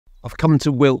I've come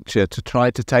to Wiltshire to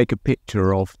try to take a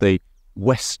picture of the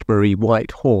Westbury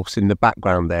White Horse in the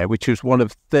background there, which was one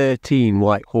of 13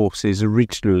 white horses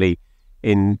originally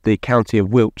in the county of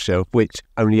Wiltshire, of which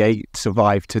only 8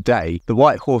 survive today. The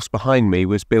White Horse behind me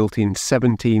was built in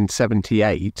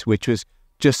 1778, which was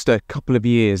just a couple of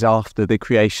years after the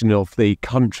creation of the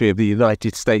country of the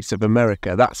United States of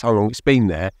America. That's how long it's been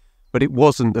there. But it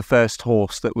wasn't the first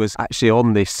horse that was actually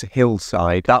on this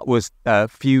hillside. That was a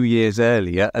few years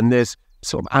earlier, and there's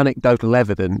sort of anecdotal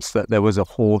evidence that there was a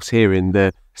horse here in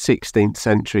the 16th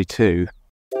century too.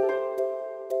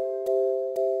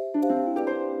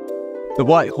 The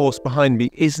white horse behind me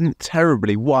isn't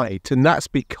terribly white, and that's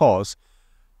because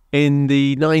in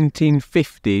the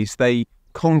 1950s they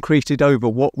concreted over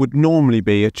what would normally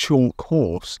be a chalk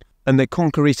horse, and they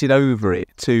concreted over it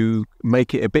to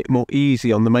make it a bit more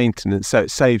easy on the maintenance, so it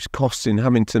saves costs in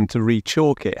having to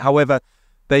re-chalk it. However,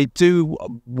 they do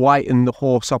whiten the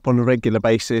horse up on a regular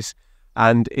basis,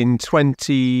 and in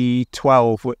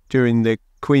 2012, during the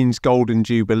Queen's Golden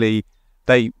Jubilee,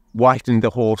 they whitened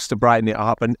the horse to brighten it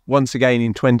up, and once again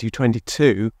in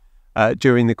 2022,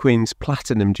 during the Queen's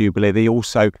Platinum Jubilee, they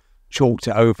also chalked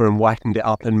it over and whitened it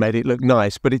up and made it look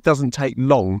nice. But it doesn't take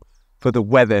long for the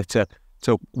weather to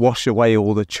wash away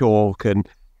all the chalk and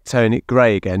turn it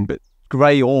grey again. But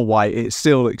grey or white, it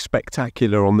still looks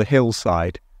spectacular on the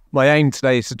hillside. My aim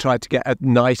today is to try to get a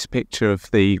nice picture of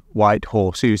the white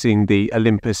horse using the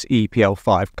Olympus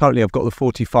E-PL5. Currently I've got the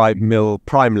 45mm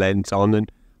prime lens on, and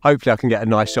hopefully I can get a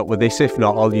nice shot with this. If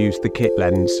not, I'll use the kit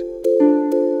lens.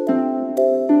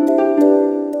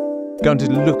 Going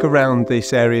to look around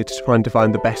this area to try and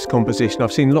find the best composition.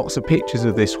 I've seen lots of pictures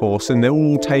of this horse, and they're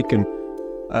all taken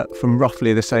from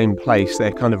roughly the same place.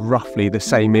 They're kind of roughly the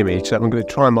same image, so I'm going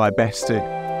to try my best to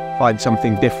find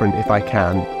something different if I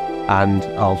can, and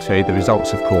I'll show you the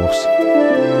results, of course.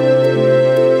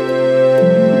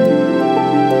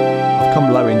 I've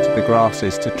come low into the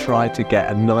grasses to try to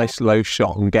get a nice low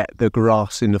shot and get the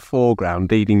grass in the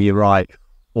foreground, leading your eye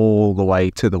all the way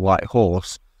to the white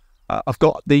horse. I've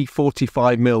got the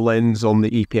 45mm lens on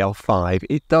the E-PL5.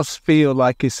 It does feel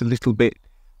like it's a little bit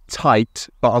tight,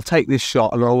 but I'll take this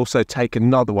shot and I'll also take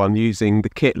another one using the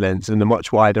kit lens in a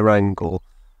much wider angle,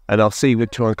 and I'll see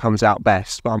which one comes out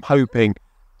best. But I'm hoping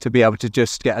to be able to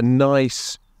just get a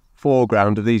nice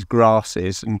foreground of these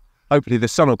grasses, and hopefully the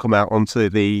sun will come out onto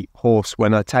the horse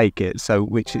when I take it, so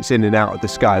which it's in and out of the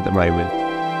sky at the moment.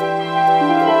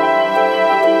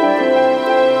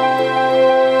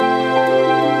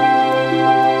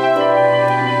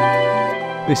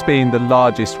 This being the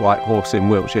largest white horse in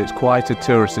Wiltshire, it's quite a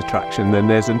tourist attraction, and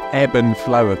there's an ebb and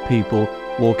flow of people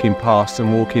walking past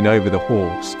and walking over the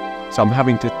horse. So I'm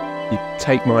having to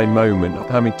take my moment, I'm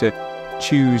having to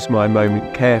choose my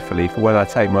moment carefully for when I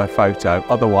take my photo,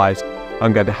 otherwise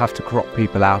I'm going to have to crop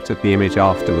people out of the image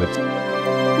afterwards.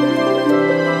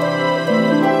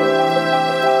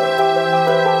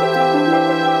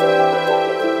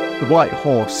 The white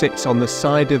horse sits on the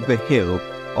side of the hill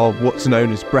of what's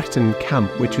known as Bratton Camp,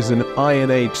 which is an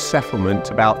Iron Age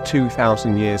settlement about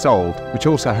 2,000 years old, which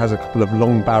also has a couple of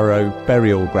long barrow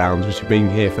burial grounds which have been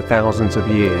here for thousands of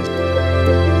years.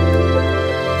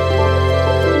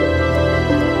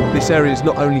 This area is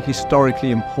not only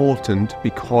historically important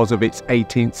because of its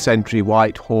 18th century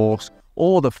white horse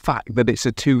or the fact that it's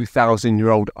a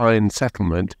 2,000-year-old iron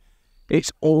settlement,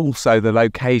 it's also the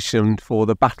location for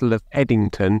the Battle of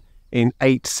Edington in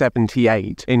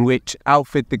 878, in which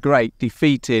Alfred the Great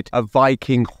defeated a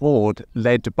Viking horde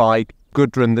led by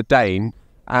Gudrun the Dane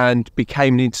and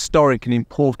became an historic and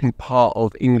important part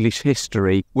of English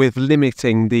history, with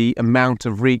limiting the amount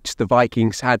of reach the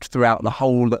Vikings had throughout the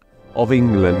whole of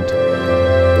England.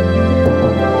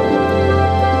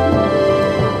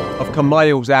 I've come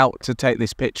miles out to take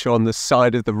this picture on the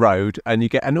side of the road, and you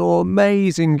get an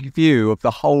amazing view of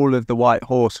the whole of the White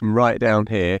Horse from right down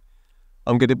here.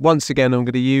 Once again, I'm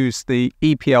going to use the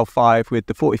E-PL5 with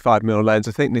the 45mm lens.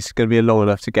 I think this is going to be long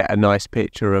enough to get a nice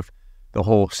picture of the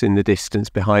horse in the distance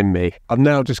behind me. I'm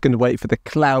now just going to wait for the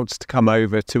clouds to come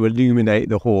over to illuminate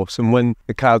the horse, and when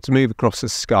the clouds move across the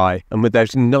sky, and with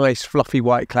those nice fluffy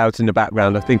white clouds in the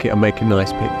background, I think it'll make a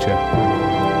nice picture.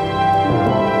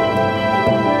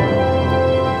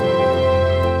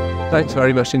 Thanks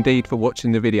very much indeed for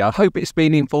watching the video. I hope it's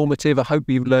been informative. I hope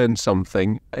you've learned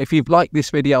something. If you've liked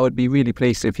this video, I'd be really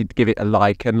pleased if you'd give it a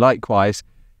like, and likewise,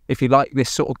 if you like this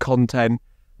sort of content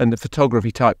and the photography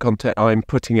type content I'm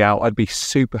putting out, I'd be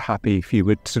super happy if you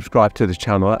would subscribe to the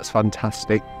channel. That's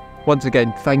fantastic. Once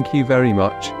again, thank you very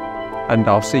much, and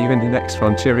I'll see you in the next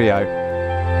one.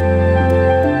 Cheerio.